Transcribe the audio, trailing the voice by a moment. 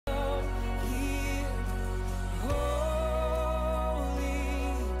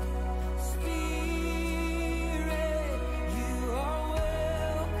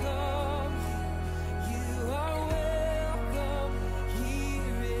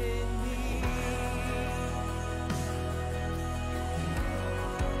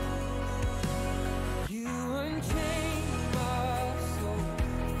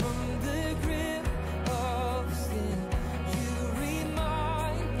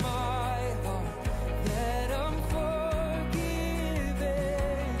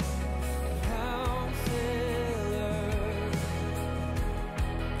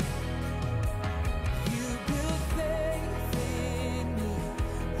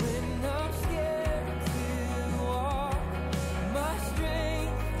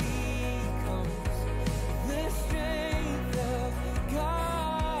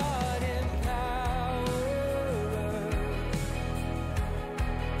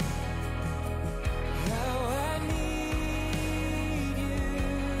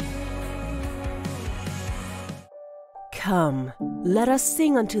Come, let us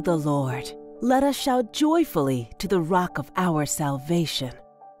sing unto the Lord. Let us shout joyfully to the rock of our salvation.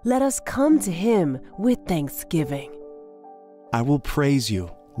 Let us come to him with thanksgiving. I will praise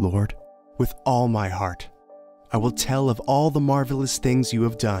you, Lord, with all my heart. I will tell of all the marvelous things you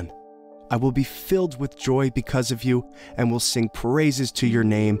have done. I will be filled with joy because of you and will sing praises to your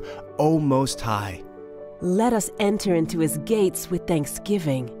name, O Most High. Let us enter into his gates with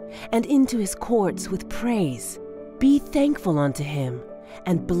thanksgiving and into his courts with praise. Be thankful unto him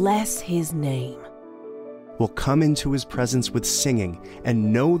and bless his name. We'll come into his presence with singing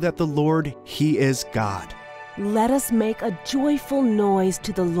and know that the Lord, he is God. Let us make a joyful noise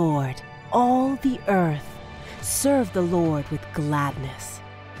to the Lord, all the earth. Serve the Lord with gladness.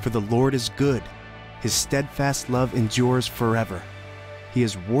 For the Lord is good. His steadfast love endures forever. He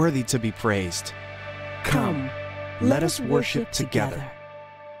is worthy to be praised. Come, let us worship together.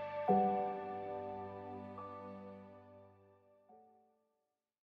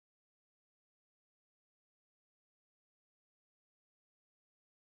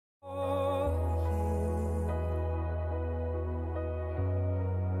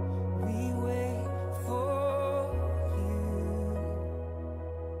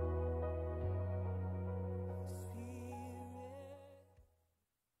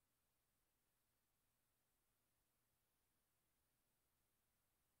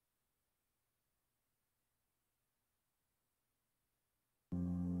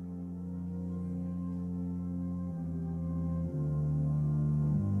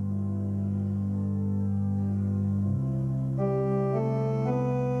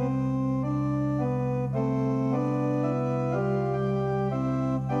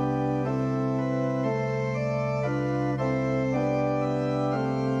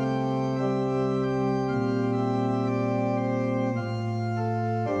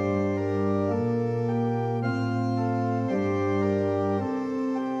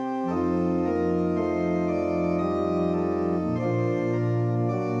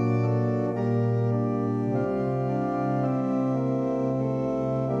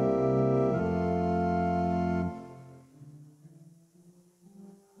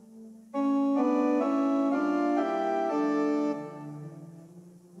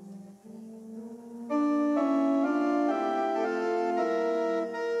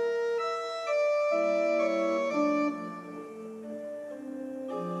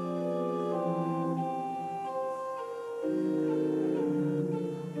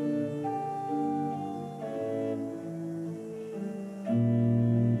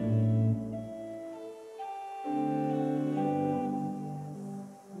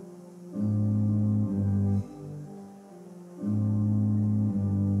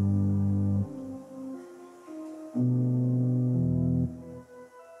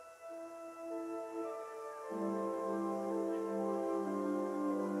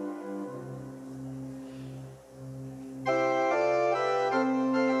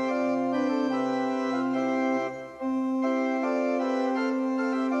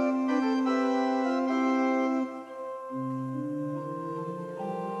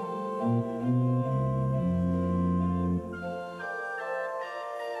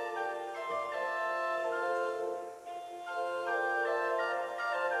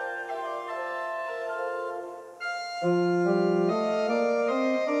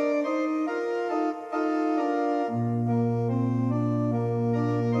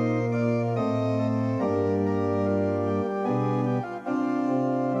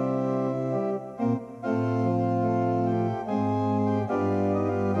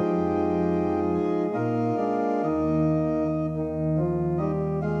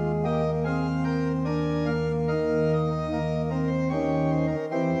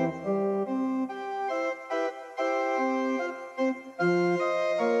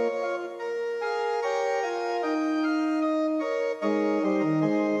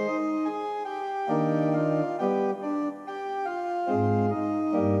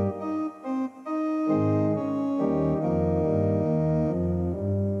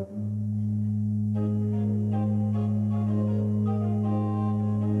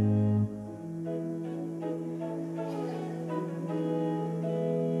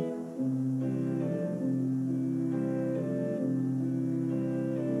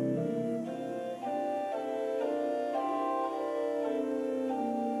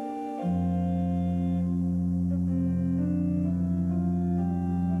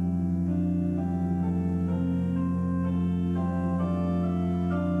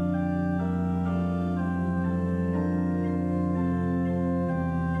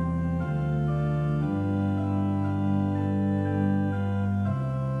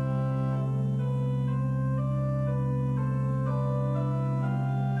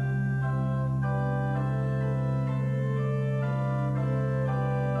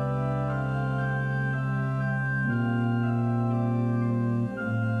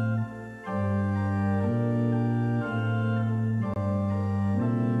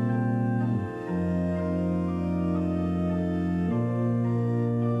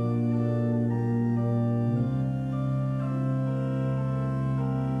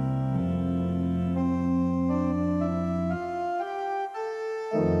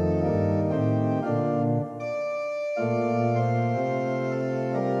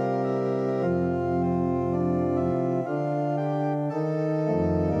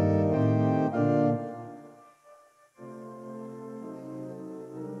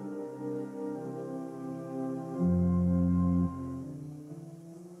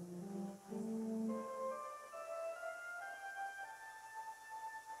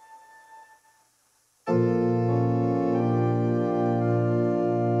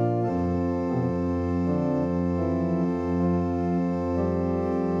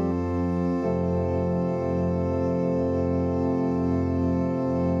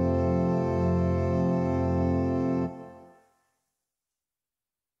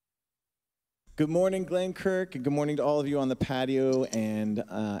 Good morning, Glenkirk, and good morning to all of you on the patio and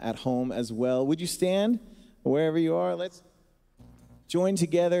at home as well. Would you stand wherever you are? Let's join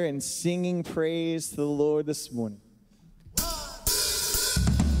together in singing praise to the Lord this morning.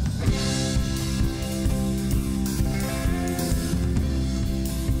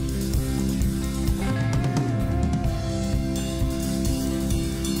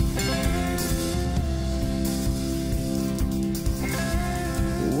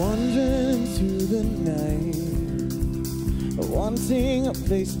 Wandering through the night, wanting a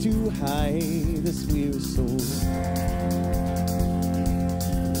place to hide this weary soul,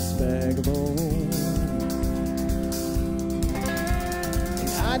 this vagabond. And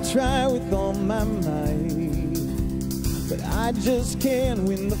I try with all my might, but I just can't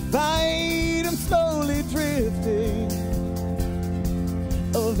win the fight. I'm slowly drifting,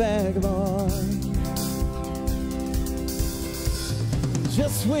 a vagabond.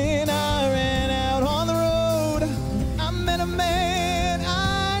 Just when I ran out on the road, I met a man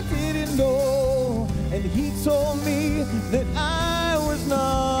I didn't know, and he told me that I was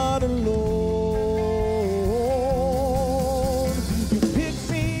not alone. You picked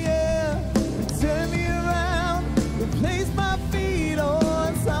me up, turned me around, replaced my feet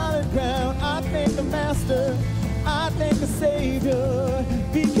on solid ground. I thank the Master, I thank the Savior,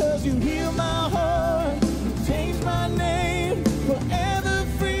 because you healed my heart, changed my name forever.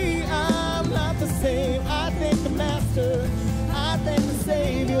 I thank the Master, I thank the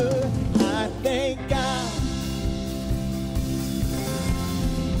Savior, I thank God.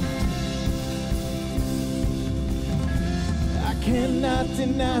 I cannot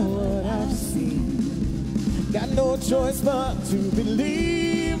deny what I've seen. Got no choice but to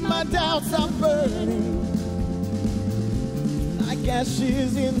believe. My doubts are burning like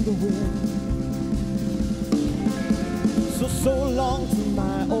ashes in the wind. So long to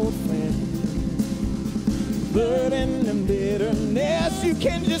my old friend. Burden and bitterness, you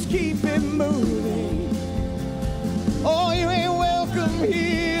can just keep it moving. Oh, you ain't welcome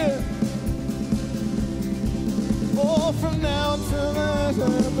here. Oh, from now till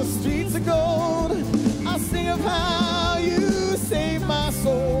the streets of gold, I'll sing of how you saved my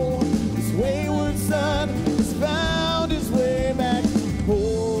soul. This wayward son has found his way back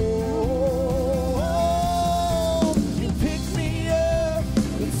home. You picked me up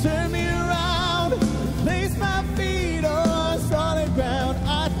and turned me around, placed my feet on solid ground.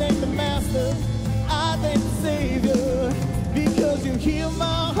 I thank the Master, I thank the Savior, because you healed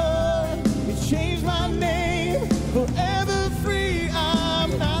my heart, you changed my name, forever free.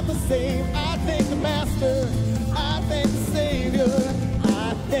 I'm not the same. I thank the Master, I thank the Savior,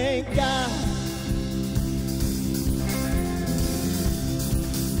 I thank God.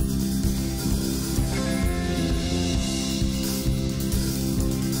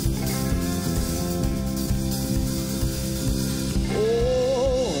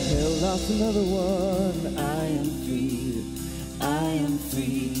 Lost another one. I am free, I am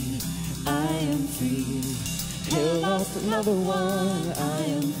free, I am free. Hell lost another one. I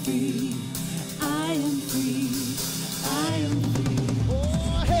am free, I am free, I am free.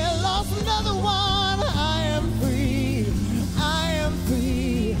 Oh, hell lost another one. I am free, I am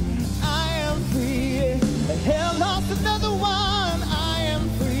free, I am free. Hell lost another one. I am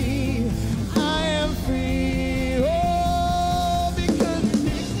free, I am free.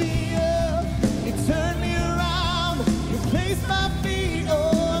 My feet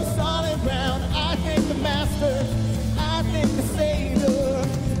on solid ground. I thank the Master, I thank the Savior,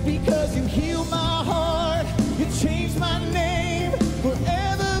 because you healed my heart, you changed my name,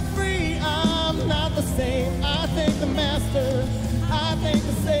 forever free. I'm not the same. I thank the Master, I thank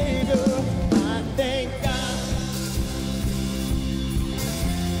the Savior, I thank God.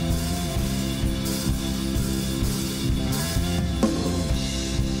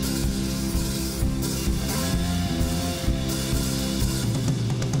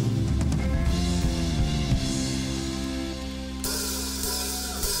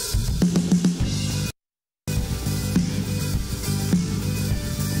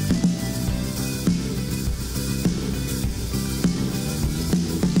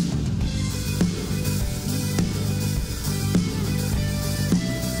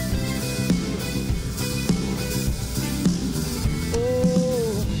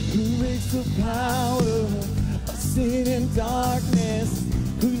 Power of sin and darkness,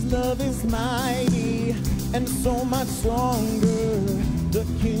 whose love is mighty and so much stronger. The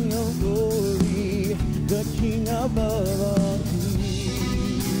King of glory, the King above all kings,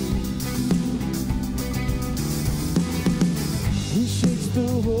 who shakes the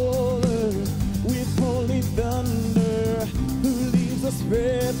whole earth with holy thunder, who leaves us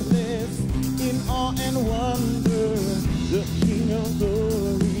breathless in awe and wonder, the King of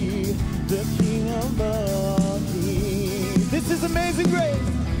glory, the King of all kings. This is amazing grace.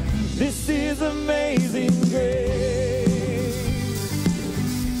 This is amazing grace.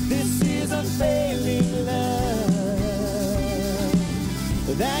 This is unfailing love,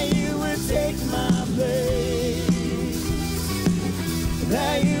 that you would take my place,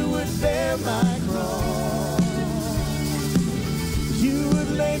 that you would bear my cross, you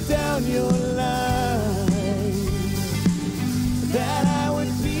would lay down your life, that I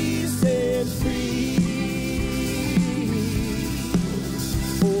would be set free.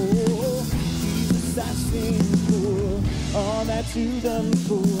 Oh, Jesus, I sing for all that you've done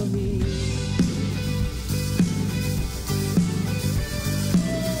for me.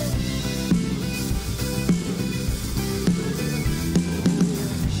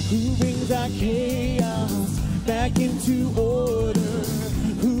 Who brings our chaos back into order?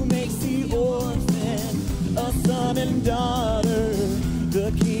 Who makes the orphan a son and daughter?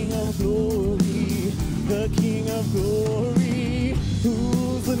 The King of glory, the King of glory, who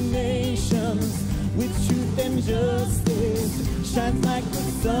rules the nations with truth and justice, shines like the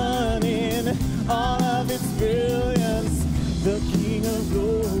sun in all of its brilliance. The King of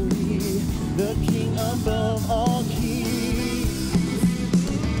glory, the King above all kings.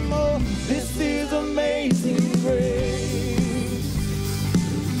 Oh, this is amazing grace.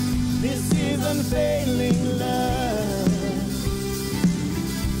 This is unfailing love,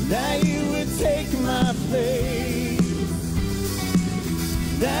 that you would take my place,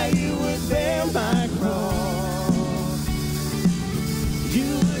 that you would bear my cross,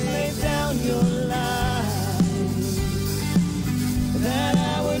 you would lay down your life, that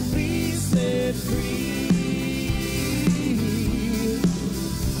I would be set free.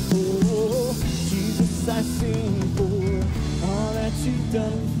 Oh, Jesus, I sing for all that you've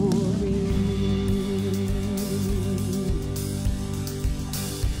done for me.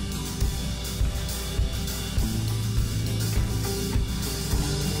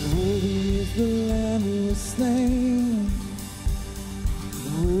 Worthy is the Lamb who was slain,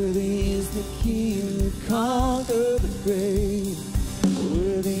 worthy is the King who conquered the grave,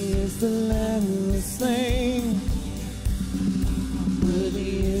 worthy is the Lamb who was slain,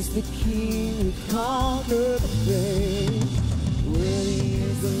 worthy is the King who conquered the grave, worthy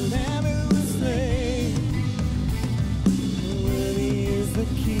is the Lamb who was slain, worthy is the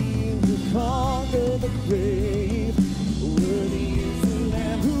King who conquered the grave, worthy is the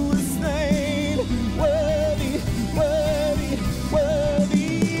Lamb who was slain, worthy, worthy,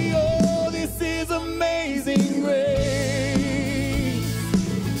 worthy. Oh, this is amazing grace.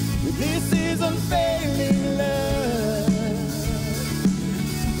 This is unfailing love,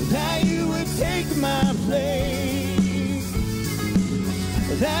 that you would take my place,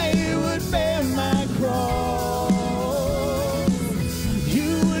 that you would bear my cross,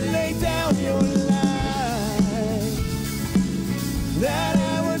 you would lay down your life, that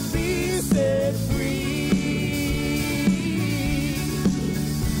I would be set free.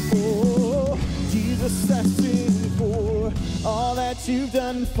 Oh, Jesus, I sing for all that you've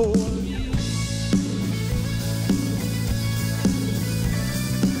done for me.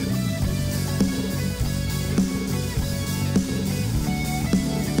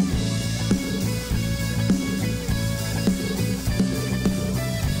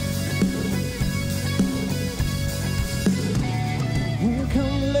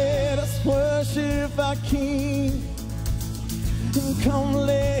 Come, let us worship our King. Come,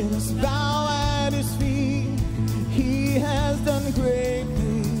 let us bow at his feet. He has done great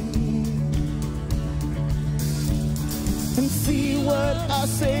things. And see what our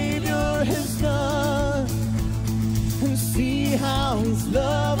Savior has done. And see how his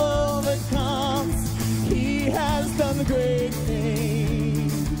love overcomes. He has done great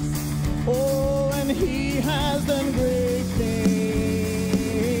things. Oh, and he has done great things.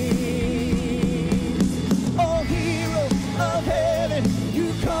 Of heaven,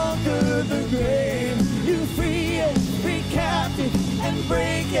 you conquer the grave, you free every captive and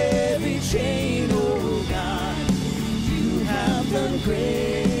break every chain. Oh God, you have done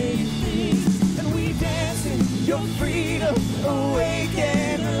great things, and we dance in your freedom, awake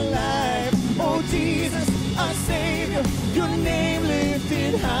and alive. Oh Jesus, our Savior, your name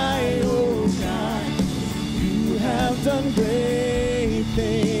lifted high. Oh God, you have done great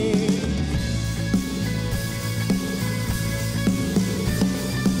things.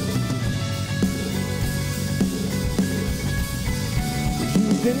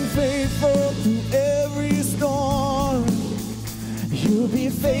 Been faithful through every storm. You'll be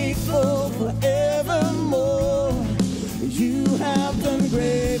faithful forevermore. You have done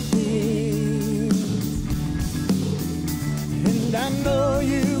great things. and I know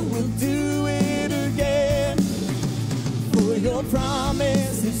you will do it again. For your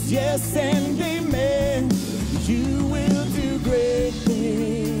promise is yes and amen. You will do great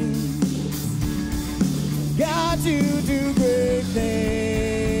things. God, you do great things.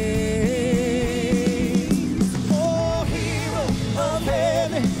 Oh, hero of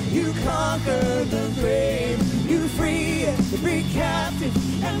heaven, you conquer the grave. You free every captive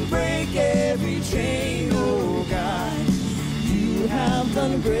and break every chain. Oh, God, you have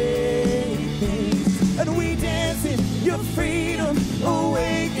done great things. And we dance in your freedom,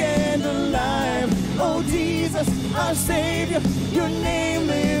 awake and alive. Oh, Jesus, our Savior, your name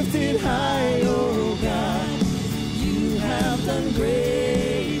lifted high. Oh, God, you have done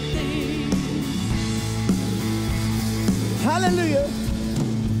great things. Hallelujah.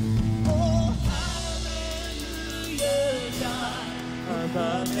 Oh, hallelujah, God,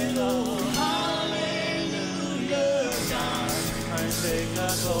 above it all. Hallelujah, God, I sing a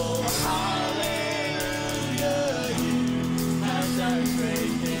soul. Hallelujah, you have done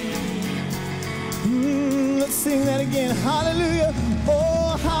great things. Let's sing that again. Hallelujah.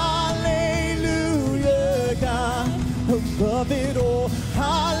 Oh, hallelujah, God, above it all.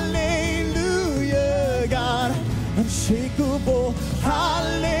 Hallelujah, God, unshakable.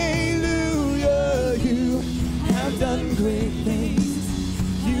 Hallelujah, you have done great things.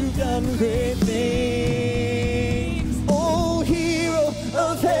 You've done great things. Oh, hero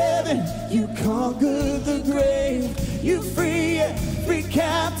of heaven, you conquered the grave. You free every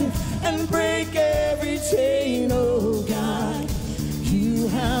captive and break every chain. Oh, God, you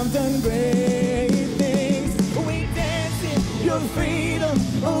have done great things. We dance in your freedom,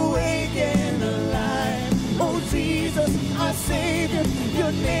 awake and alive. Oh, Jesus, our Savior,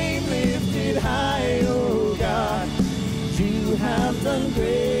 your name lifted high. Oh, God, you have done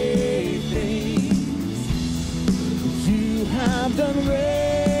great things. You have done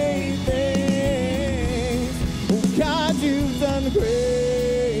great things. Oh, God, you've done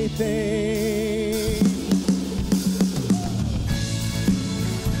great things.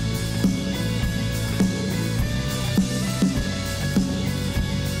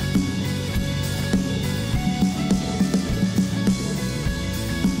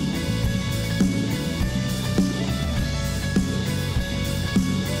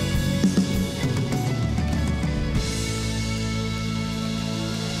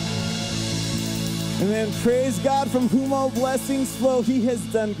 Amen. Praise God, from whom all blessings flow. He has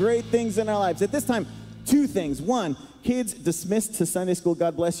done great things in our lives. At this time, two things. One, kids dismissed to Sunday school.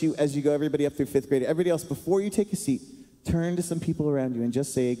 God bless you as you go. Everybody up through 5th grade. Everybody else, before you take a seat, turn to some people around you and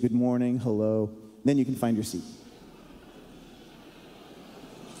just say good morning, hello. Then you can find your seat.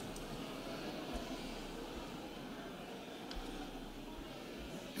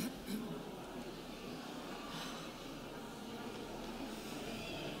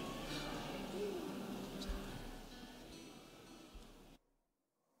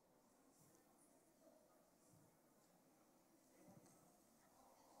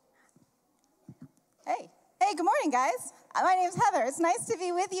 Hey, good morning, guys. My name's Heather. It's nice to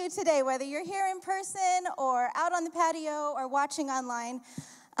be with you today, whether you're here in person or out on the patio or watching online.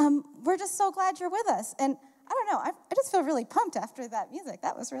 We're just so glad you're with us. And I don't know, I just feel really pumped after that music.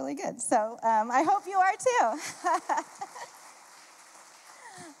 That was really good. So I hope you are too.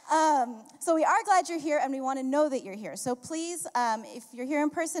 So we are glad you're here, and we want to know that you're here. So please, if you're here in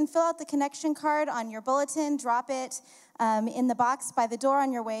person, fill out the connection card on your bulletin, drop it in the box by the door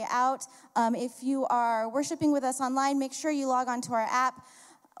on your way out. If you are worshiping with us online, make sure you log onto our app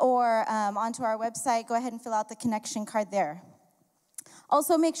or onto our website. Go ahead and fill out the connection card there.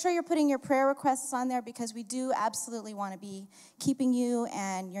 Also, make sure you're putting your prayer requests on there, because we do absolutely want to be keeping you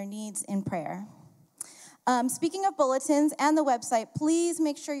and your needs in prayer. Speaking of bulletins and the website, please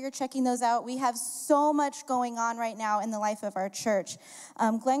make sure you're checking those out. We have so much going on right now in the life of our church.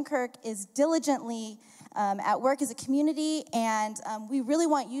 Glenkirk is diligently at work as a community, and we really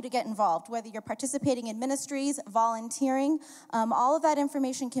want you to get involved, whether you're participating in ministries, volunteering. All of that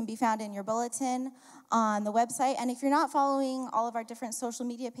information can be found in your bulletin on the website. And if you're not following all of our different social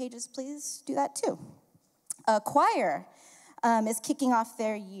media pages, please do that too. Choir is kicking off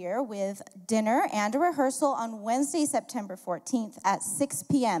their year with dinner and a rehearsal on Wednesday, September 14th at 6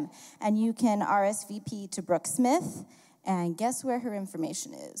 p.m. And you can RSVP to Brooke Smith. And guess where her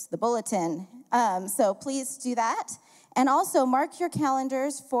information is? The bulletin. So please do that. And also mark your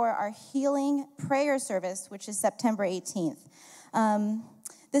calendars for our healing prayer service, which is September 18th.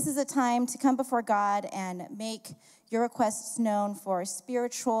 This is a time to come before God and make your requests known for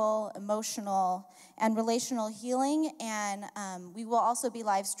spiritual, emotional, and relational healing. And we will also be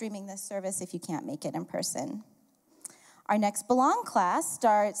live streaming this service if you can't make it in person. Our next Belong class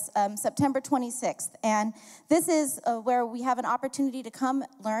starts September 26th, and this is where we have an opportunity to come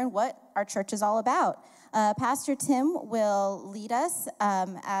learn what our church is all about. Pastor Tim will lead us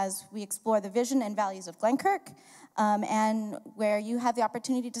as we explore the vision and values of Glenkirk, and where you have the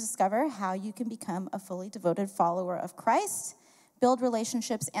opportunity to discover how you can become a fully devoted follower of Christ, build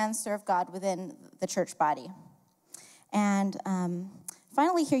relationships, and serve God within the church body. And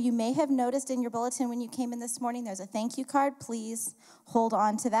finally here, you may have noticed in your bulletin when you came in this morning, there's a thank you card. Please hold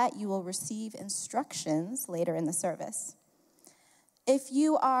on to that. You will receive instructions later in the service. If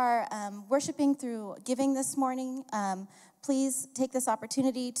you are worshiping through giving this morning, please take this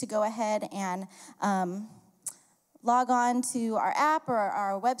opportunity to go ahead and log on to our app or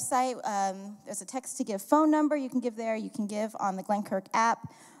our website. There's a text to give phone number. You can give there. You can give on the Glenkirk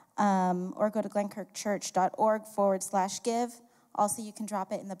app or go to glenkirkchurch.org/give. Also, you can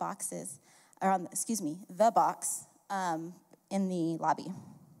drop it in the boxes, or on, the box in the lobby.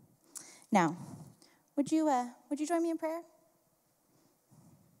 Now, would you join me in prayer?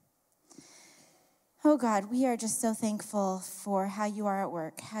 Oh God, we are just so thankful for how you are at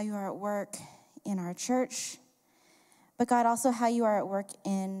work in our church, but God, also how you are at work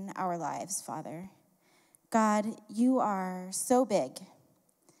in our lives, Father. God, you are so big,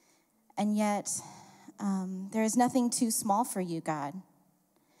 and yet there is nothing too small for you, God.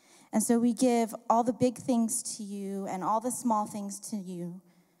 And so we give all the big things to you and all the small things to you,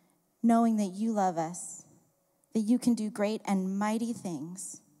 knowing that you love us, that you can do great and mighty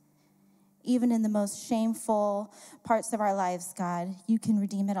things. Even in the most shameful parts of our lives, God, you can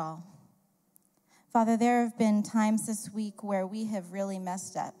redeem it all. Father, there have been times this week where we have really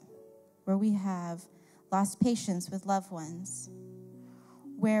messed up, where we have lost patience with loved ones,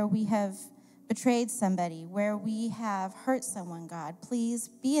 where we have betrayed somebody, where we have hurt someone, God. Please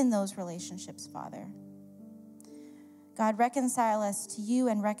be in those relationships, Father. God, reconcile us to you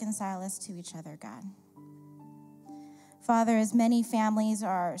and reconcile us to each other, God. Father, as many families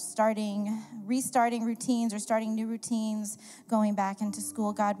are restarting routines or starting new routines, going back into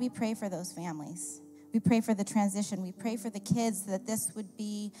school, God, we pray for those families. We pray for the transition. We pray for the kids, that this would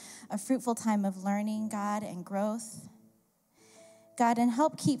be a fruitful time of learning, God, and growth. God, and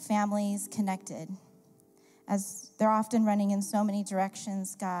help keep families connected as they're often running in so many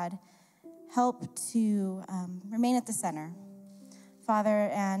directions, God. Help to remain at the center. Father,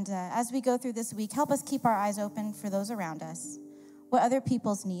 and as we go through this week, help us keep our eyes open for those around us, what other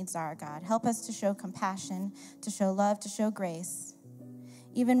people's needs are, God. Help us to show compassion, to show love, to show grace,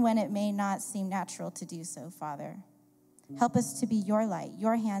 even when it may not seem natural to do so, Father. Help us to be your light,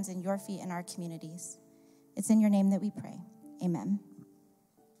 your hands and your feet in our communities. It's in your name that we pray. Amen.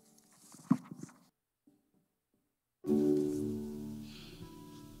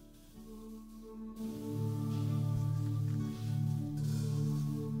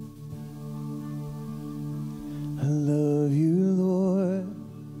 I love you, Lord.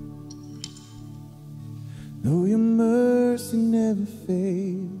 Though your mercy never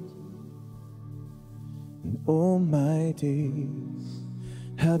fades, and all my days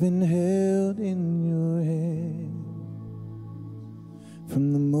have been held in your hand.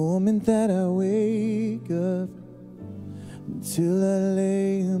 From the moment that I wake up until I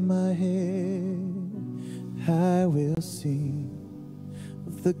lay my head, I will sing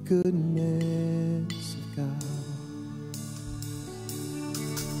of the goodness of God.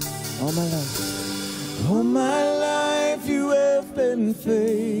 All my life you have been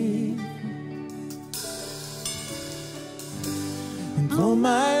faithful, and all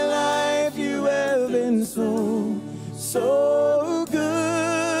my life you have been so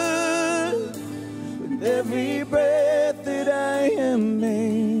good. With every breath that I am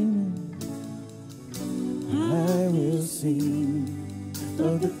in, I will sing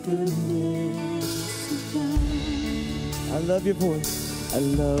of the goodness of God. I love your voice. I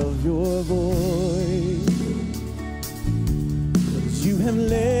love your voice. You have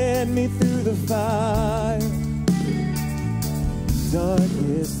led me through the fire,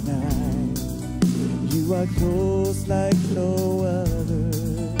 darkest night. You are close like no other.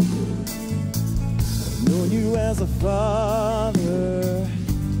 I've known you as a father,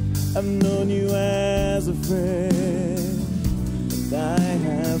 I've known you as a friend, and I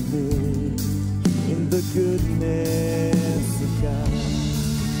have lived in the goodness of God.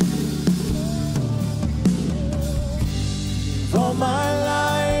 All my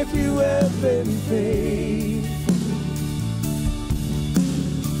life you have been faithful.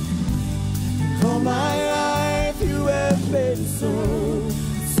 All my life you have been so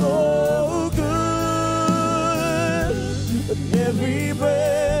good. With every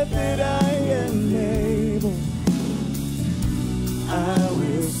breath that I am able,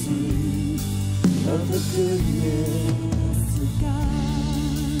 of the goodness of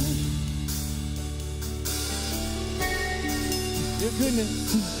God. Your goodness.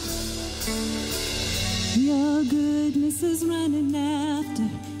 Your goodness is running after,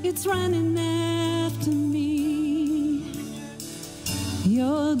 it's running after me.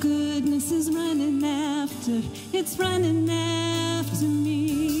 Your goodness is running after, it's running after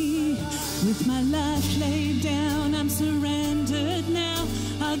me. With my life laid down, I'm surrendered now.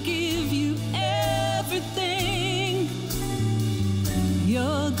 I'll give you everything.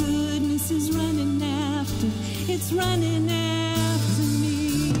 Your goodness is running after, it's running after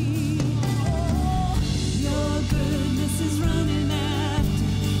me. Your goodness is running after,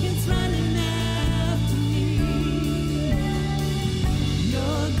 it's running after me.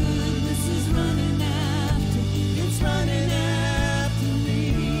 Your goodness is running after, it's running after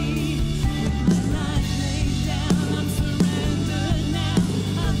me. With my life laid down, I'm surrendered now.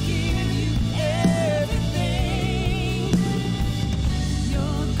 I'll give you everything.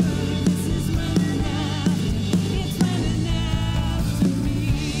 Your goodness is running after, it's running after me.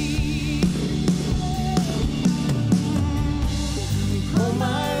 All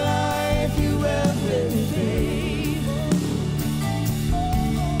my life you have been faithful.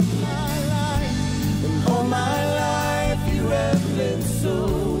 All my life you have been so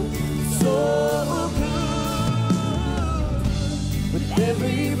good. With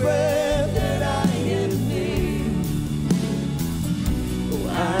every breath that I am made, oh,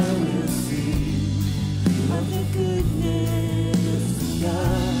 I will sing of the goodness of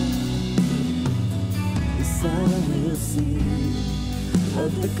God. Yes, I will sing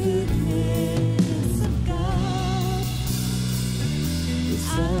of the goodness of God. Yes,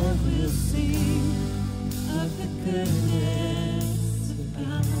 I will sing of the goodness of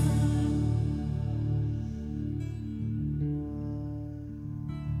God.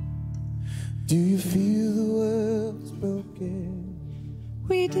 Do you feel the world's broken?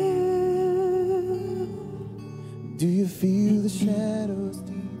 We do. Do you feel the shadows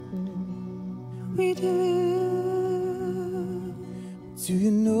deepen? We do. Do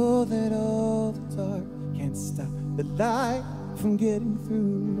you know that all the dark can't stop the light from getting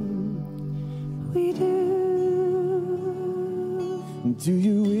through? We do. Do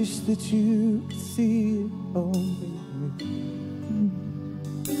you wish that you could see it all, baby?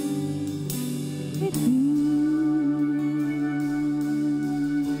 We do.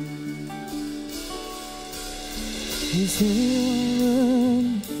 Is anyone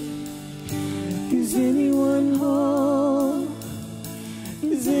running? Is anyone home?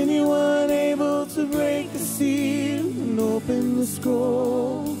 Is anyone able to break the seal and open the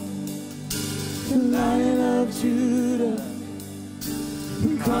scroll? The Lion of Judah,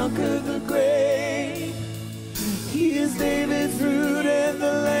 who conquered the grave. He is David's root and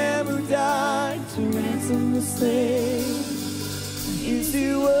the Lamb who died to ransom the slave. Is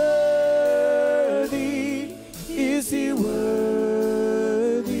he worthy? Is he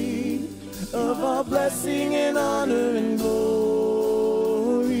worthy of all blessing and honor and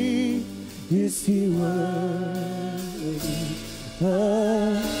glory? Is he worthy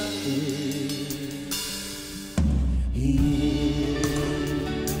of it? He is.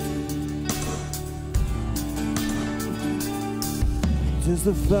 Does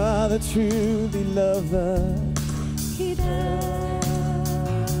the Father truly love us? He does.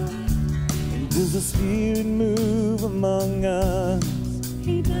 And does the Spirit move among us?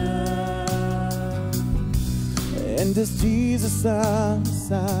 He does. And does Jesus our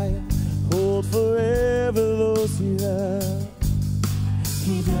Messiah hold forever those he loves?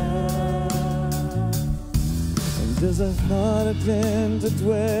 He does. And does our thought attempt to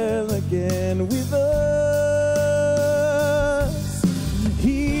dwell again with us?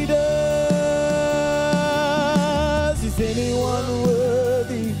 He does. Is anyone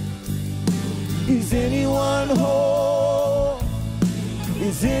worthy? Is anyone whole?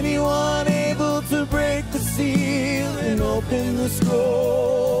 Is anyone able to break the seal and open the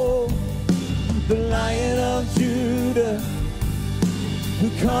scroll? The Lion of Judah, who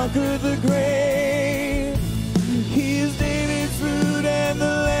conquered the grave. He is David's root and the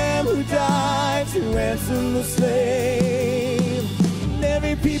Lamb who died to ransom the slave. And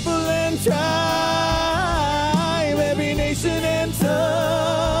every people and tribe, every nation and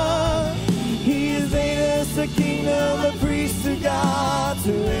tongue, he has made us a kingdom, a priest to God,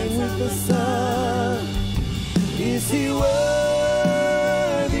 to reign with the Son. Is he worthy?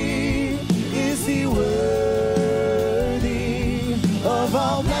 Is he worthy of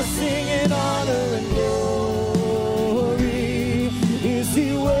all blessing and honor and glory? Is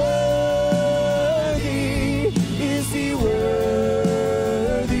he worthy? Is he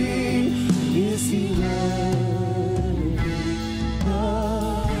worthy? Is he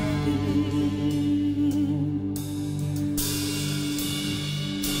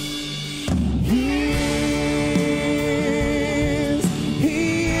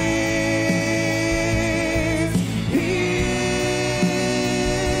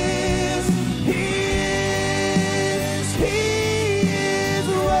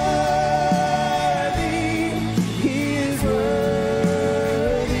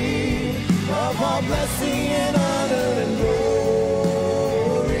all blessing and honor and glory.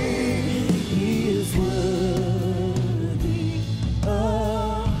 He is worthy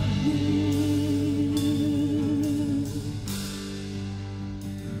of you.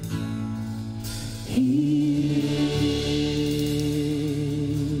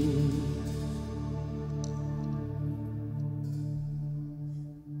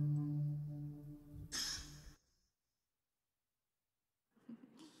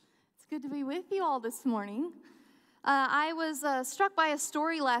 Good to be with you all this morning. I was struck by a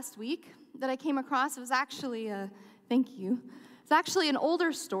story last week that I came across. It was actually, thank you. It's actually an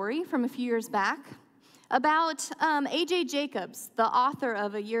older story from a few years back about A.J. Jacobs, the author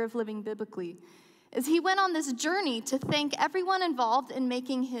of A Year of Living Biblically, as he went on this journey to thank everyone involved in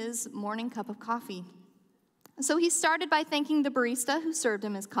making his morning cup of coffee. So he started by thanking the barista who served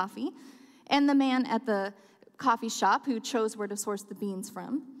him his coffee and the man at the coffee shop who chose where to source the beans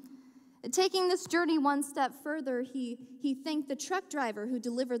from. Taking this journey one step further, he thanked the truck driver who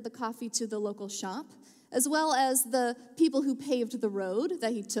delivered the coffee to the local shop, as well as the people who paved the road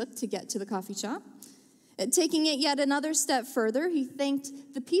that he took to get to the coffee shop. Taking it yet another step further, he thanked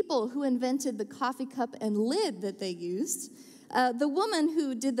the people who invented the coffee cup and lid that they used, the woman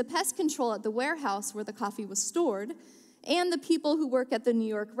who did the pest control at the warehouse where the coffee was stored, and the people who work at the New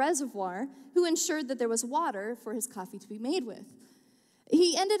York Reservoir who ensured that there was water for his coffee to be made with.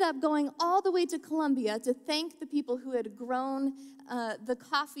 He ended up going all the way to Colombia to thank the people who had grown the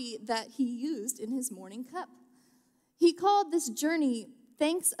coffee that he used in his morning cup. He called this journey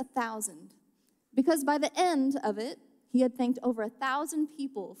Thanks 1,000, because by the end of it, he had thanked over 1,000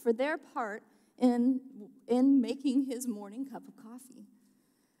 people for their part in making his morning cup of coffee.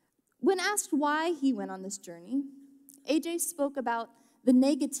 When asked why he went on this journey, AJ spoke about the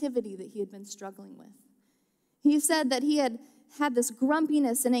negativity that he had been struggling with. He said that he had this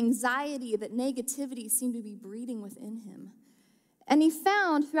grumpiness and anxiety, that negativity seemed to be breeding within him. And he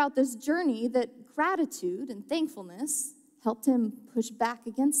found throughout this journey that gratitude and thankfulness helped him push back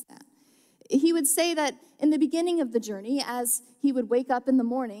against that. He would say that in the beginning of the journey, as he would wake up in the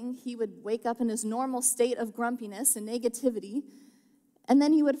morning, he would wake up in his normal state of grumpiness and negativity, and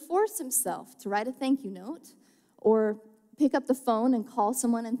then he would force himself to write a thank you note or pick up the phone and call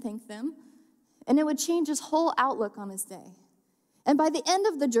someone and thank them, and it would change his whole outlook on his day. And by the end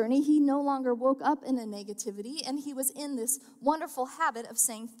of the journey, he no longer woke up in a negativity, and he was in this wonderful habit of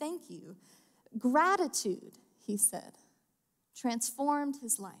saying thank you. Gratitude, he said, transformed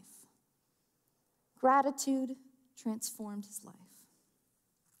his life. Gratitude transformed his life.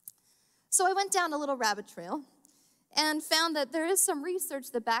 So I went down a little rabbit trail and found that there is some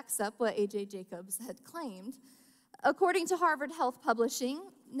research that backs up what A.J. Jacobs had claimed. According to Harvard Health Publishing,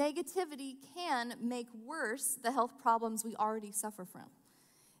 negativity can make worse the health problems we already suffer from.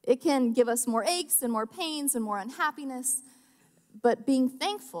 It can give us more aches and more pains and more unhappiness, but being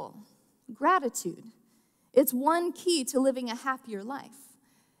thankful, gratitude, it's one key to living a happier life.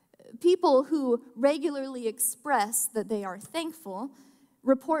 People who regularly express that they are thankful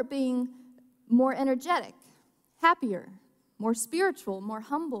report being more energetic, happier, more spiritual, more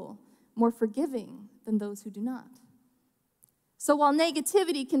humble, more forgiving than those who do not. So while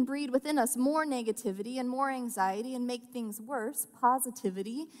negativity can breed within us more negativity and more anxiety and make things worse,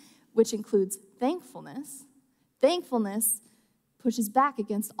 positivity, which includes thankfulness pushes back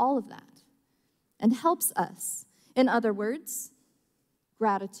against all of that and helps us. In other words,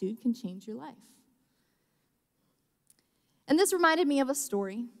 gratitude can change your life. And this reminded me of a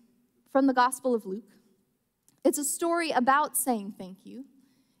story from the Gospel of Luke. It's a story about saying thank you.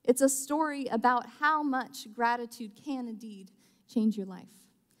 It's a story about how much gratitude can indeed change your life.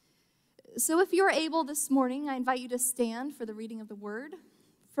 So if you're able this morning, I invite you to stand for the reading of the word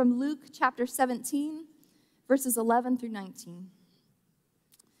from Luke chapter 17, verses 11 through 19.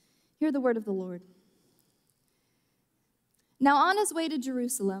 Hear the word of the Lord. Now on his way to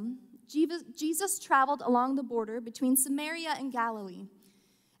Jerusalem, Jesus traveled along the border between Samaria and Galilee.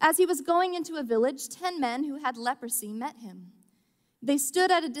 As he was going into a village, 10 men who had leprosy met him. They stood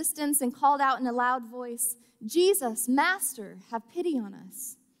at a distance and called out in a loud voice, "Jesus, Master, have pity on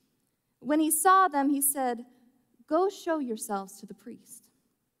us." When he saw them, he said, "Go show yourselves to the priest."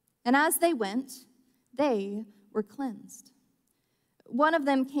 And as they went, they were cleansed. One of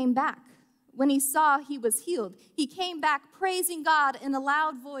them came back. When he saw he was healed, he came back praising God in a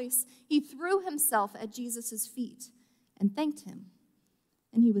loud voice. He threw himself at Jesus' feet and thanked him.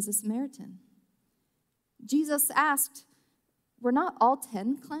 And he was a Samaritan. Jesus asked, "Were not all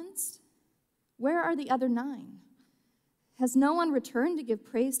 10 cleansed? Where are the other 9? Has no one returned to give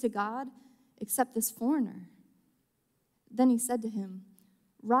praise to God except this foreigner?" Then he said to him,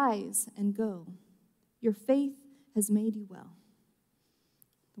 Rise and go. Your faith has made you well.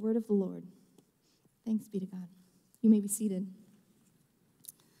 The word of the Lord. Thanks be to God. You may be seated.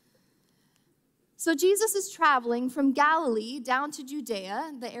 So Jesus is traveling from Galilee down to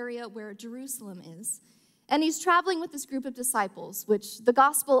Judea, the area where Jerusalem is. And he's traveling with this group of disciples, which the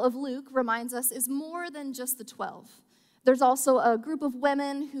Gospel of Luke reminds us is more than just the 12. There's also a group of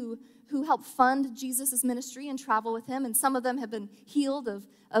women who helped fund Jesus' ministry and travel with him, and some of them have been healed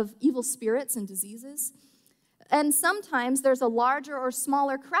of evil spirits and diseases. And sometimes there's a larger or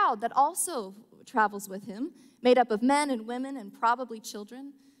smaller crowd that also travels with him, made up of men and women and probably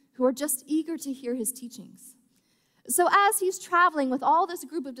children, who are just eager to hear his teachings. So as he's traveling with all this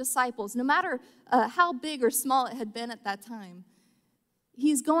group of disciples, no matter how big or small it had been at that time,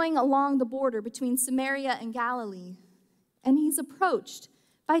 he's going along the border between Samaria and Galilee, and he's approached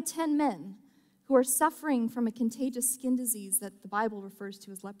by 10 men who are suffering from a contagious skin disease that the Bible refers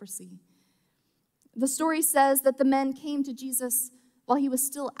to as leprosy. The story says that the men came to Jesus while he was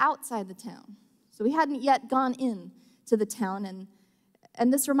still outside the town. So he hadn't yet gone in to the town,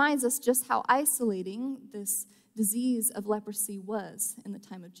 and this reminds us just how isolating this disease of leprosy was in the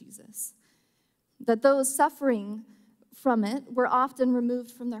time of Jesus. That those suffering from it were often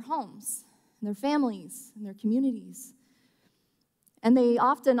removed from their homes, and their families, and their communities. And they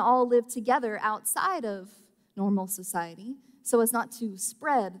often all lived together outside of normal society so as not to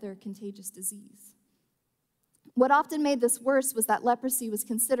spread their contagious disease. What often made this worse was that leprosy was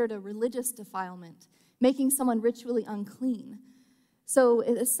considered a religious defilement, making someone ritually unclean. So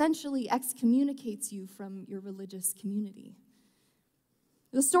it essentially excommunicates you from your religious community.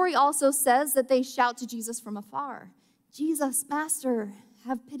 The story also says that they shout to Jesus from afar, "Jesus, Master,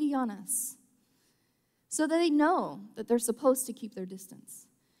 have pity on us." So they know that they're supposed to keep their distance.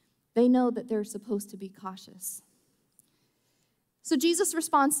 They know that they're supposed to be cautious. So Jesus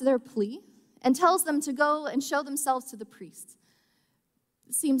responds to their plea and tells them to go and show themselves to the priests.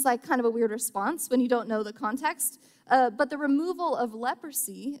 It seems like kind of a weird response when you don't know the context, but the removal of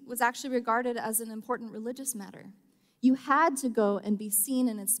leprosy was actually regarded as an important religious matter. You had to go and be seen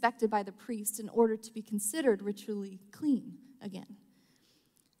and inspected by the priest in order to be considered ritually clean again.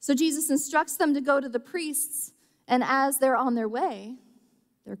 So Jesus instructs them to go to the priests, and as they're on their way,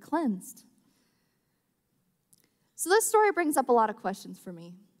 they're cleansed. So this story brings up a lot of questions for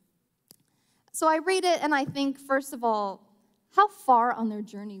me. So I read it and I think, first of all, how far on their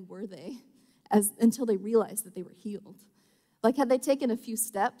journey were they until they realized that they were healed? Like, had they taken a few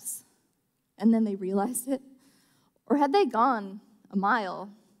steps and then they realized it? Or had they gone a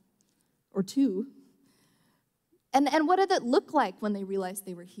mile or two? And what did it look like when they realized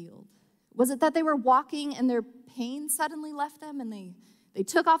they were healed? Was it that they were walking and their pain suddenly left them and they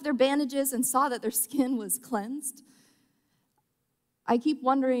took off their bandages and saw that their skin was cleansed? I keep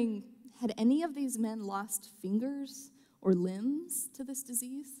wondering, had any of these men lost fingers or limbs to this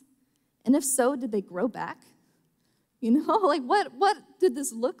disease? And if so, did they grow back? You know, like what did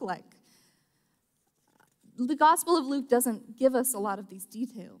this look like? The Gospel of Luke doesn't give us a lot of these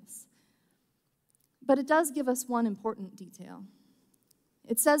details. But it does give us one important detail.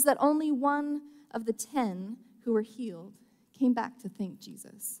 It says that only one of the 10 who were healed came back to thank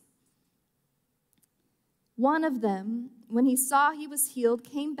Jesus. One of them, when he saw he was healed,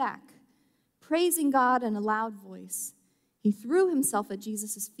 came back, praising God in a loud voice. He threw himself at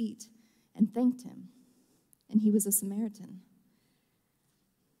Jesus' feet and thanked him. And he was a Samaritan.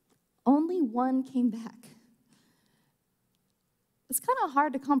 Only one came back. It's kind of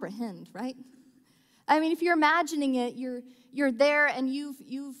hard to comprehend, right? I mean, if you're imagining it, you're there and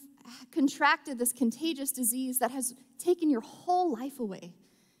you've contracted this contagious disease that has taken your whole life away.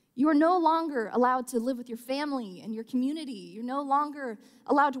 You are no longer allowed to live with your family and your community. You're no longer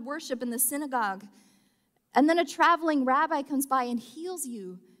allowed to worship in the synagogue. And then a traveling rabbi comes by and heals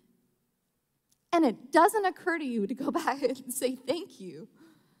you. And it doesn't occur to you to go back and say thank you.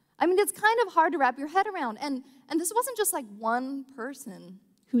 I mean, it's kind of hard to wrap your head around. And this wasn't just like one person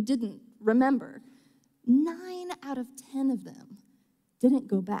who didn't remember. 9 out of 10 of them didn't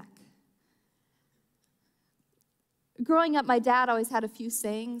go back. Growing up, my dad always had a few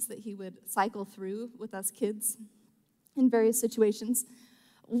sayings that he would cycle through with us kids in various situations.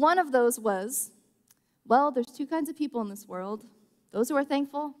 One of those was, well, there's 2 kinds of people in this world, those who are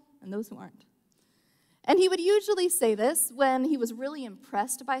thankful and those who aren't. And he would usually say this when he was really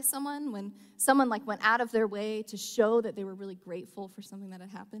impressed by someone, when someone went out of their way to show that they were really grateful for something that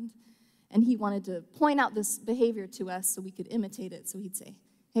had happened. And he wanted to point out this behavior to us so we could imitate it. So he'd say,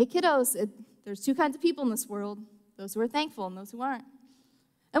 hey, kiddos, there's 2 kinds of people in this world, those who are thankful and those who aren't.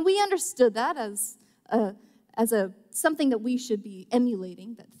 And we understood that as a something that we should be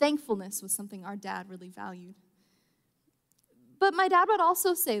emulating, that thankfulness was something our dad really valued. But my dad would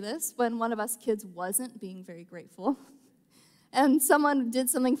also say this when one of us kids wasn't being very grateful. And someone did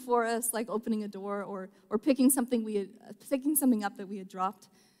something for us, like opening a door or picking something up that we had dropped.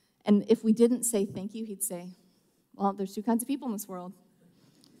 And if we didn't say thank you, he'd say, well, there's two kinds of people in this world.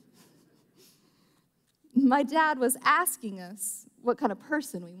 My dad was asking us what kind of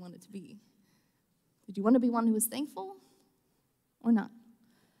person we wanted to be. Did you want to be one who was thankful or not?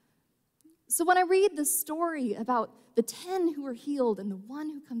 So when I read the story about the 10 who were healed and the one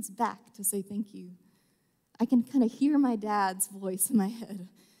who comes back to say thank you, I can kind of hear my dad's voice in my head.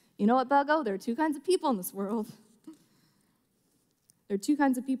 You know what, Buggo? There are two kinds of people in this world. There are two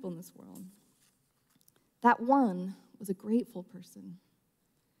kinds of people in this world. That one was a grateful person.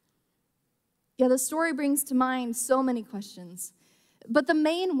 Yeah, the story brings to mind so many questions. But the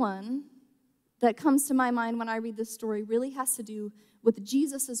main one that comes to my mind when I read this story really has to do with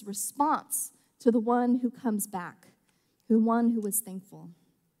Jesus' response to the one who comes back, the one who was thankful.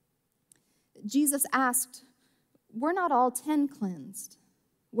 Jesus asked, "Were not all 10 cleansed?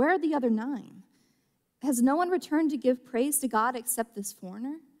 Where are the other 9? Has no one returned to give praise to God except this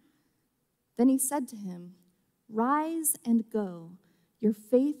foreigner?" Then he said to him, "Rise and go. Your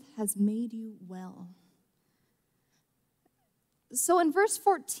faith has made you well." So in verse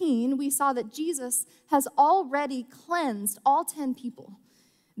 14, we saw that Jesus has already cleansed all 10 people.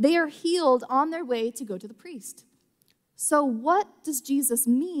 They are healed on their way to go to the priest. So what does Jesus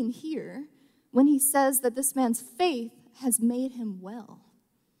mean here when he says that this man's faith has made him well?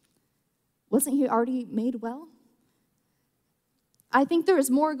 Wasn't he already made well? I think there is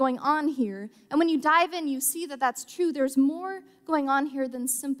more going on here. And when you dive in, you see that that's true. There's more going on here than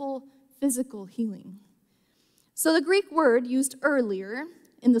simple physical healing. So the Greek word used earlier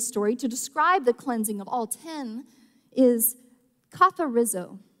in the story to describe the cleansing of all 10 is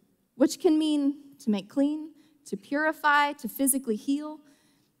katharizo, which can mean to make clean, to purify, to physically heal.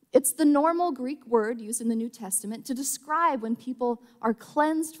 It's the normal Greek word used in the New Testament to describe when people are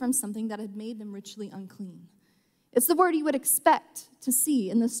cleansed from something that had made them ritually unclean. It's the word you would expect to see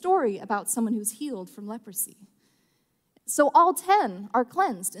in the story about someone who's healed from leprosy. So all 10 are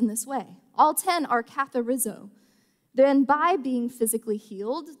cleansed in this way. All 10 are katharizo. Then by being physically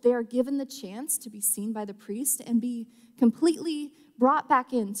healed, they are given the chance to be seen by the priest and be completely brought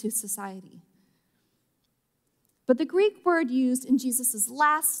back into society. But the Greek word used in Jesus'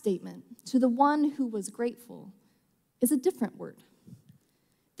 last statement, to the one who was grateful, is a different word.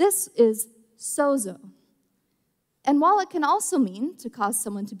 This is sozo. And while it can also mean to cause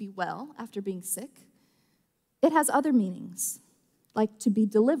someone to be well after being sick, it has other meanings, like to be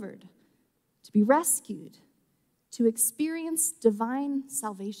delivered, to be rescued, to experience divine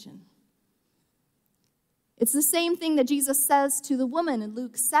salvation. It's the same thing that Jesus says to the woman in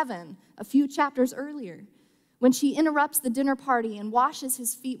Luke 7, a few chapters earlier, when she interrupts the dinner party and washes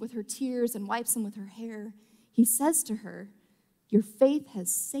his feet with her tears and wipes them with her hair. He says to her, "Your faith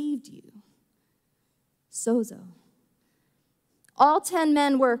has saved you." Sozo. All 10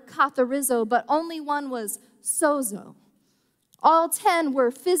 men were katharizo, but only one was sozo. All 10 were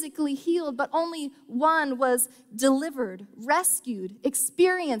physically healed, but only one was delivered, rescued,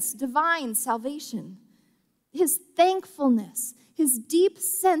 experienced divine salvation. His thankfulness, his deep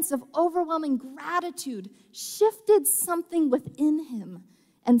sense of overwhelming gratitude shifted something within him,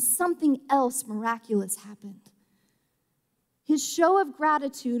 and something else miraculous happened. His show of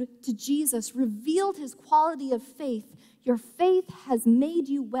gratitude to Jesus revealed his quality of faith. Your faith has made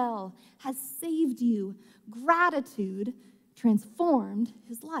you well, has saved you. Gratitude transformed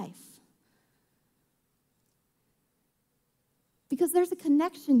his life. Because there's a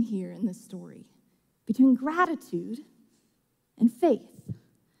connection here in this story between gratitude and faith.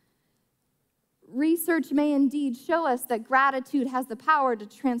 Research may indeed show us that gratitude has the power to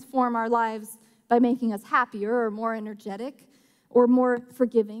transform our lives by making us happier or more energetic or more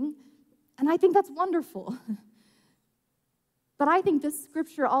forgiving. And I think that's wonderful. But I think this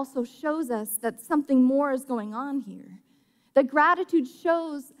scripture also shows us that something more is going on here. That gratitude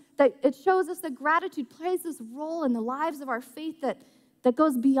shows us that gratitude plays this role in the lives of our faith that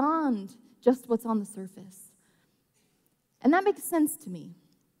goes beyond just what's on the surface. And that makes sense to me.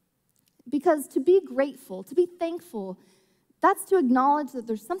 Because to be grateful, to be thankful, that's to acknowledge that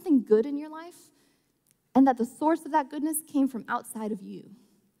there's something good in your life and that the source of that goodness came from outside of you.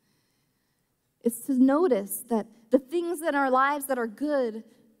 It's to notice that the things in our lives that are good,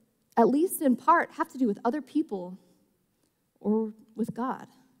 at least in part, have to do with other people or with God.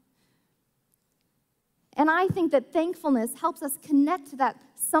 And I think that thankfulness helps us connect to that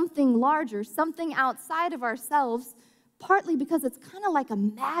something larger, something outside of ourselves, partly because it's kind of like a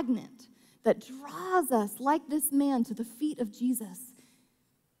magnet that draws us, like this man, to the feet of Jesus,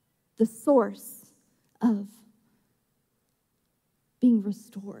 the source of being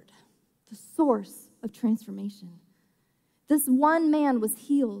restored, the source of transformation. This one man was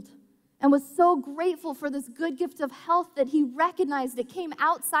healed and was so grateful for this good gift of health that he recognized it came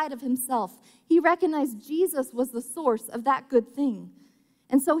outside of himself. He recognized Jesus was the source of that good thing.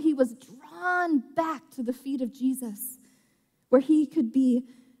 And so he was drawn back to the feet of Jesus, where he could be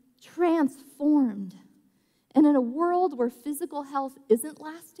transformed. And in a world where physical health isn't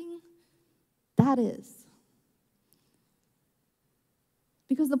lasting, that is.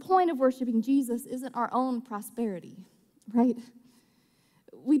 Because the point of worshiping Jesus isn't our own prosperity, right?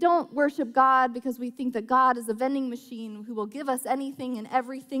 We don't worship God because we think that God is a vending machine who will give us anything and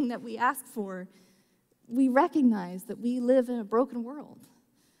everything that we ask for. We recognize that we live in a broken world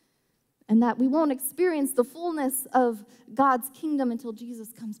and that we won't experience the fullness of God's kingdom until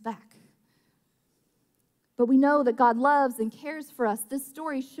Jesus comes back. But we know that God loves and cares for us. This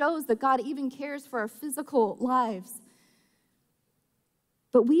story shows that God even cares for our physical lives.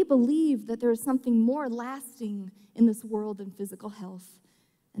 But we believe that there is something more lasting in this world than physical health,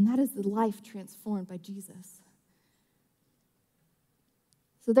 and that is the life transformed by Jesus.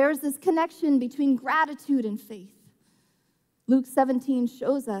 So there is this connection between gratitude and faith. Luke 17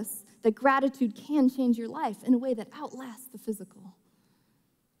 shows us that gratitude can change your life in a way that outlasts the physical.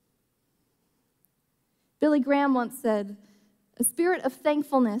 Billy Graham once said, "A spirit of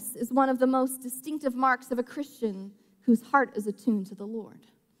thankfulness is one of the most distinctive marks of a Christian whose heart is attuned to the Lord."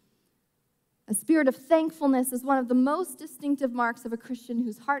 A spirit of thankfulness is one of the most distinctive marks of a Christian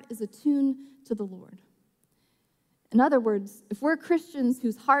whose heart is attuned to the Lord. In other words, if we're Christians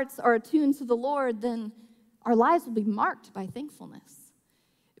whose hearts are attuned to the Lord, then our lives will be marked by thankfulness.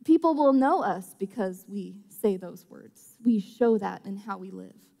 People will know us because we say those words. We show that in how we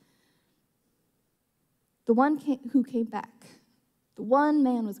live. The one who came back, the one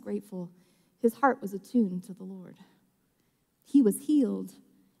man was grateful. His heart was attuned to the Lord. He was healed,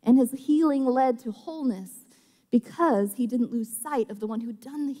 and his healing led to wholeness because he didn't lose sight of the one who'd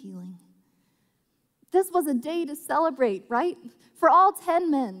done the healing. This was a day to celebrate, right? For all 10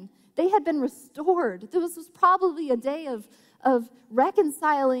 men, they had been restored. This was probably a day of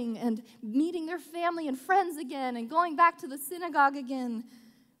reconciling and meeting their family and friends again and going back to the synagogue again.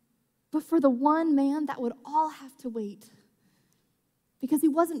 But for the one man, that would all have to wait because he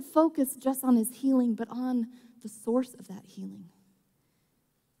wasn't focused just on his healing, but on the source of that healing.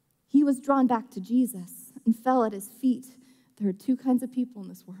 He was drawn back to Jesus and fell at his feet. There are two kinds of people in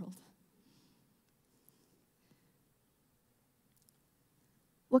this world.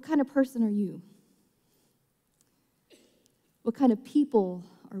 What kind of person are you? What kind of people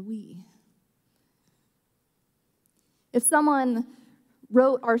are we? If someone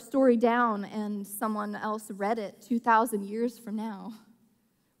wrote our story down and someone else read it 2,000 years from now,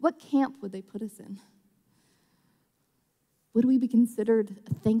 what camp would they put us in? Would we be considered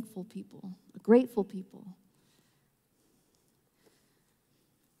a thankful people, a grateful people?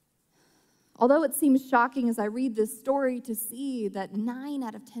 Although it seems shocking as I read this story to see that 9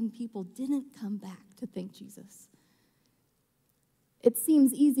 out of 10 people didn't come back to thank Jesus. It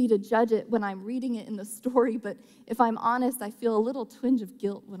seems easy to judge it when I'm reading it in the story, but if I'm honest, I feel a little twinge of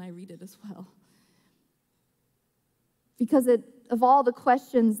guilt when I read it as well. Because of all the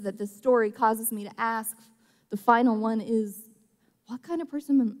questions that this story causes me to ask, the final one is, what kind of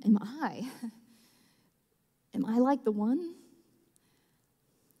person am I? Am I like the 1?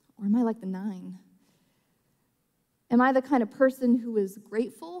 Or am I like the 9? Am I the kind of person who is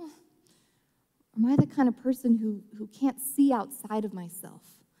grateful? Or am I the kind of person who can't see outside of myself?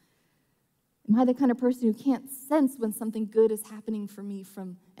 Am I the kind of person who can't sense when something good is happening for me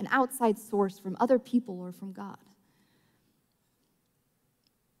from an outside source, from other people, or from God?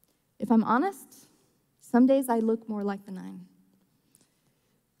 If I'm honest, some days I look more like the 9.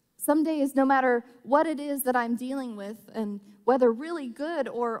 Some days, no matter what it is that I'm dealing with, and whether really good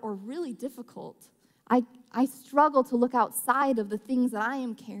or really difficult, I struggle to look outside of the things that I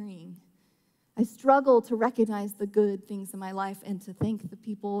am carrying. I struggle to recognize the good things in my life and to thank the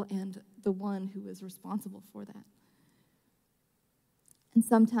people and the one who is responsible for that. And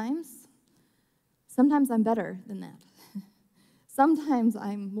sometimes I'm better than that. Sometimes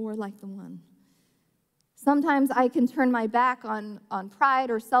I'm more like the 1. Sometimes I can turn my back on pride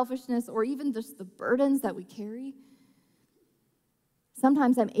or selfishness or even just the burdens that we carry.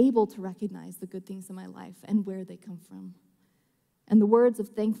 Sometimes I'm able to recognize the good things in my life and where they come from. And the words of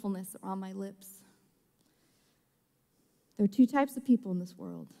thankfulness are on my lips. There are two types of people in this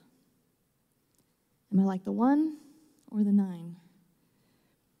world. Am I like the 1 or the 9?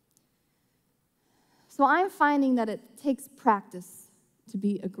 So I'm finding that it takes practice to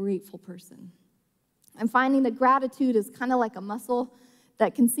be a grateful person. I'm finding that gratitude is kind of like a muscle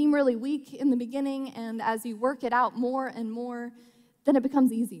that can seem really weak in the beginning, and as you work it out more and more, then it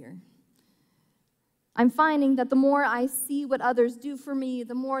becomes easier. I'm finding that the more I see what others do for me,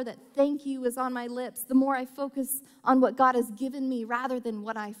 the more that thank you is on my lips, the more I focus on what God has given me rather than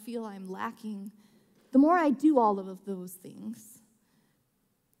what I feel I'm lacking, the more I do all of those things,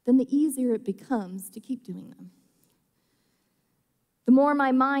 then the easier it becomes to keep doing them. The more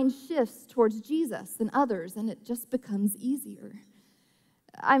my mind shifts towards Jesus and others, and it just becomes easier.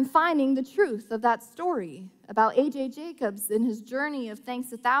 I'm finding the truth of that story about A.J. Jacobs in his journey of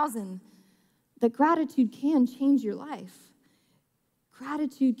Thanks 1,000, that gratitude can change your life.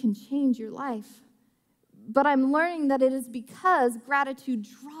 Gratitude can change your life. But I'm learning that it is because gratitude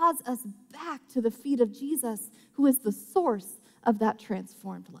draws us back to the feet of Jesus, who is the source of that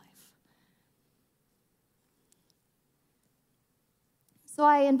transformed life. So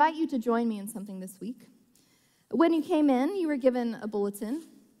I invite you to join me in something this week. When you came in, you were given a bulletin,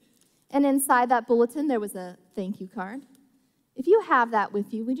 and inside that bulletin, there was a thank you card. If you have that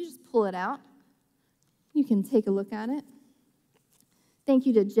with you, would you just pull it out? You can take a look at it. Thank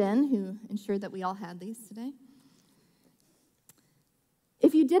you to Jen, who ensured that we all had these today.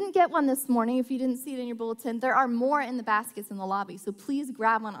 If you didn't get one this morning, if you didn't see it in your bulletin, there are more in the baskets in the lobby, so please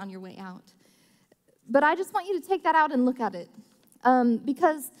grab one on your way out. But I just want you to take that out and look at it.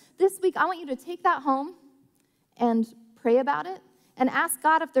 Because this week, I want you to take that home and pray about it and ask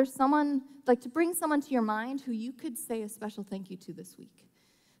God if there's someone, like to bring someone to your mind who you could say a special thank you to this week.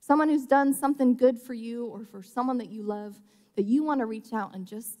 Someone who's done something good for you or for someone that you love that you want to reach out and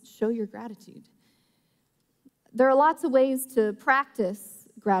just show your gratitude. There are lots of ways to practice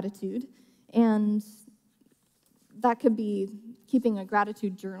gratitude, and that could be keeping a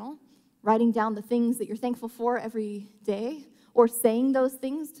gratitude journal, writing down the things that you're thankful for every day, or saying those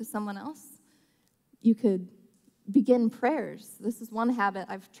things to someone else. You could begin prayers. This is one habit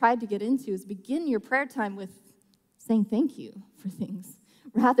I've tried to get into, is begin your prayer time with saying thank you for things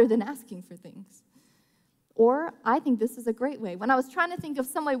rather than asking for things. Or I think this is a great way. When I was trying to think of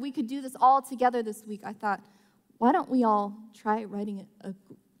some way we could do this all together this week, I thought, why don't we all try writing a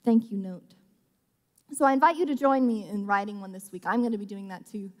thank you note? So I invite you to join me in writing one this week. I'm going to be doing that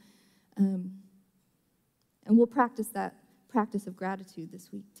too. And we'll practice that practice of gratitude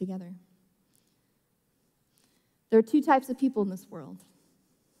this week together. There are two types of people in this world: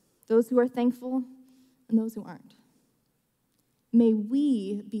 those who are thankful and those who aren't. May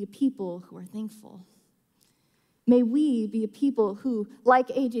we be a people who are thankful. May we be a people who, like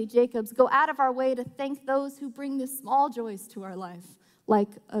A.J. Jacobs, go out of our way to thank those who bring the small joys to our life, like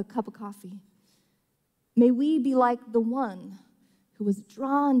a cup of coffee. May we be like the one who was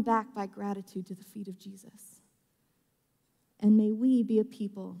drawn back by gratitude to the feet of Jesus. And may we be a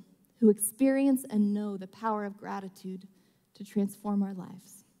people who experience and know the power of gratitude to transform our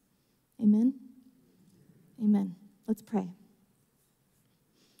lives. Amen? Amen. Let's pray.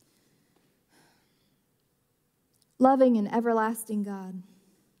 Loving and everlasting God,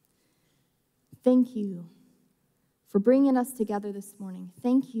 thank you for bringing us together this morning.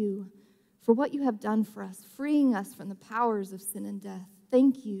 Thank you for what you have done for us, freeing us from the powers of sin and death.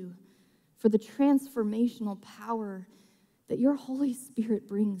 Thank you for the transformational power that your Holy Spirit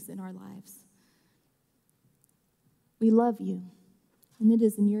brings in our lives. We love you, and it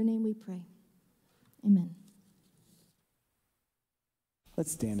is in your name we pray. Amen.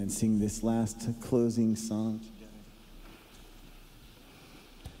 Let's stand and sing this last closing song.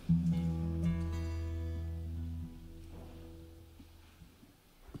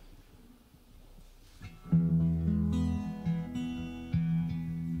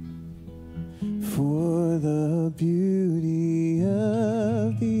 For the beauty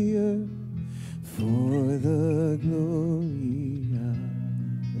of the earth, for the glory of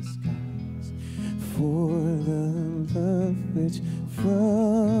the skies, for the love which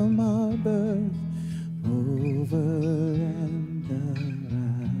from our birth over and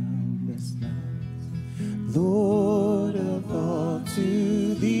around us lies. Lord of all,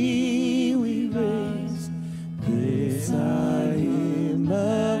 to thee we raise this our hymn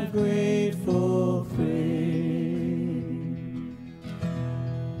of grateful praise.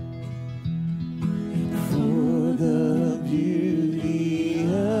 For the beauty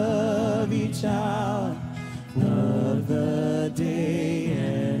of each hour of the day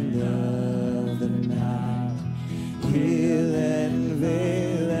and of the night, hill and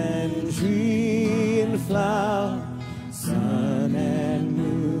vale and tree and flower,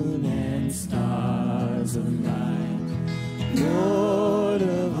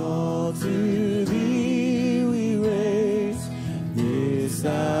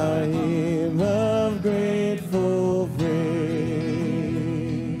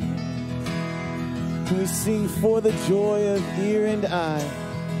 for the joy of ear and eye.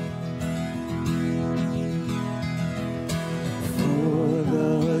 For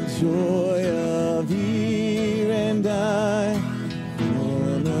the joy of ear and eye.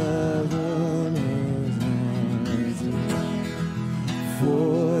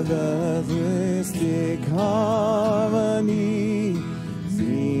 For the mystic harmony,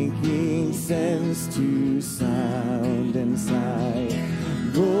 making sense to sound and sight.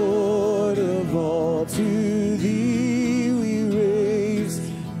 Lord of all, to thee we raise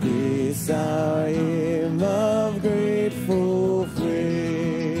this our hymn of grateful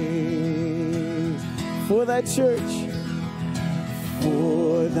praise. For thy church,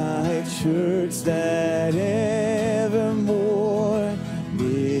 for thy church that evermore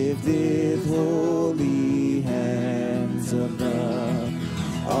lifteth holy hands above,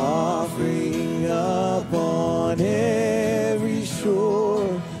 offering upon every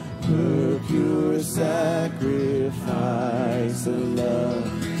shore her pure sacrifice of love.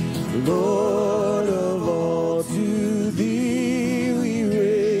 Lord of all, to thee we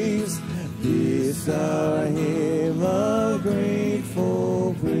raise this our hymn of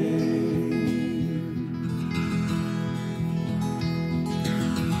grateful praise.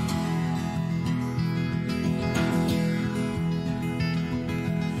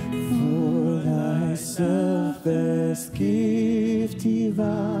 For thyself best gift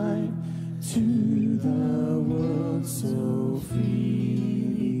divine, to the world so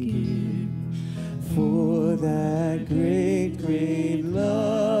freely give. For that great, great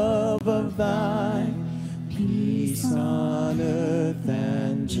love of thine, peace on earth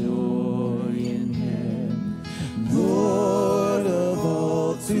and joy in heaven. Lord of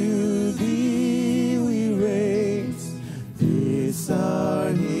all, to thee we raise this our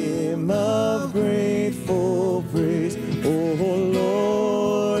hymn of grateful praise. Oh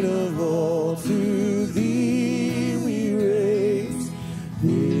Lord of all, to thee we raise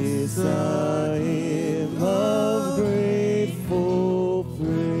this our hymn of grateful praise.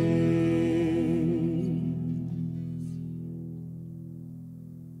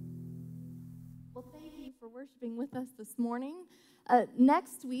 Well, thank you for worshiping with us this morning.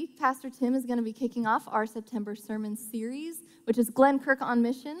 Next week, Pastor Tim is going to be kicking off our September sermon series, which is Glen Kirk on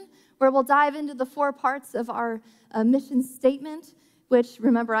Mission, where we'll dive into the 4 parts of our mission statement, which,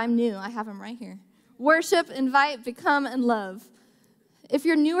 remember, I'm new. I have them right here. Worship, invite, become, and love. If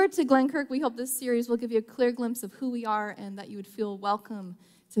you're newer to Glen Kirk, we hope this series will give you a clear glimpse of who we are and that you would feel welcome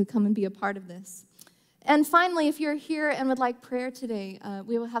to come and be a part of this. And finally, if you're here and would like prayer today,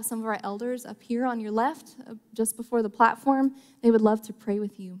 we will have some of our elders up here on your left, just before the platform. They would love to pray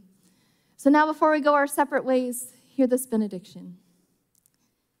with you. So now before we go our separate ways, hear this benediction.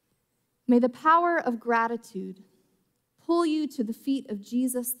 May the power of gratitude pull you to the feet of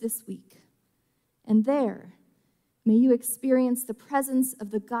Jesus this week. And there, may you experience the presence of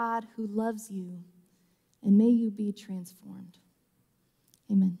the God who loves you, and may you be transformed.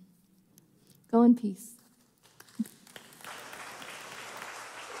 Amen. Go in peace.